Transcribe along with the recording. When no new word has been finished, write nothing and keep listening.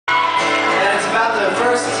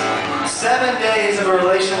first 7 days of a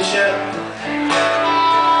relationship.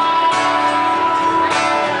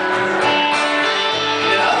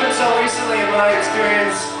 And up until recently, in my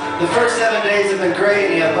experience, the first 7 days have been great,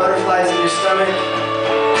 and you have butterflies in your stomach.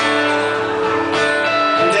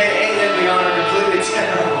 And day 8 and beyond are completely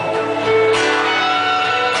terrible.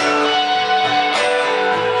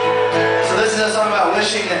 So this is a song about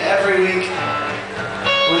wishing that every week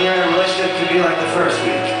when you're in a relationship could be like the first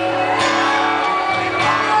week.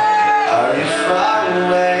 Are you far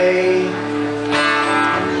away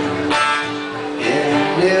in a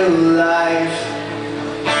new life?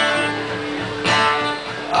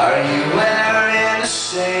 Are you wearing the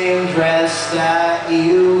same dress that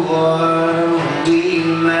you wore when we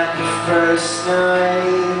met the first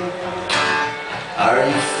night? Are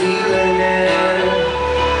you feeling it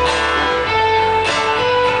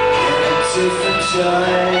in a different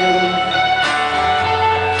joy?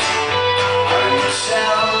 Are you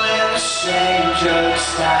telling the same jokes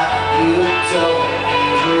that you told me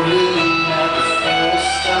when we met the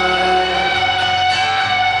first time?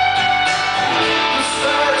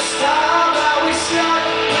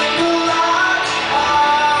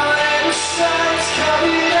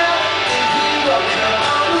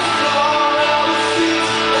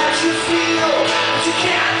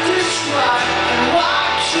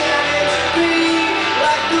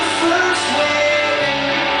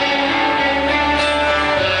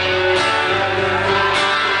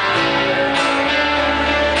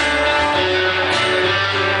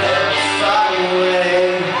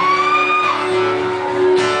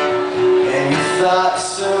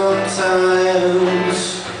 Sometimes,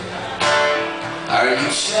 are you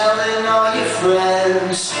telling all your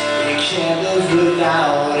friends you can't live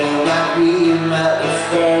without it? Like we met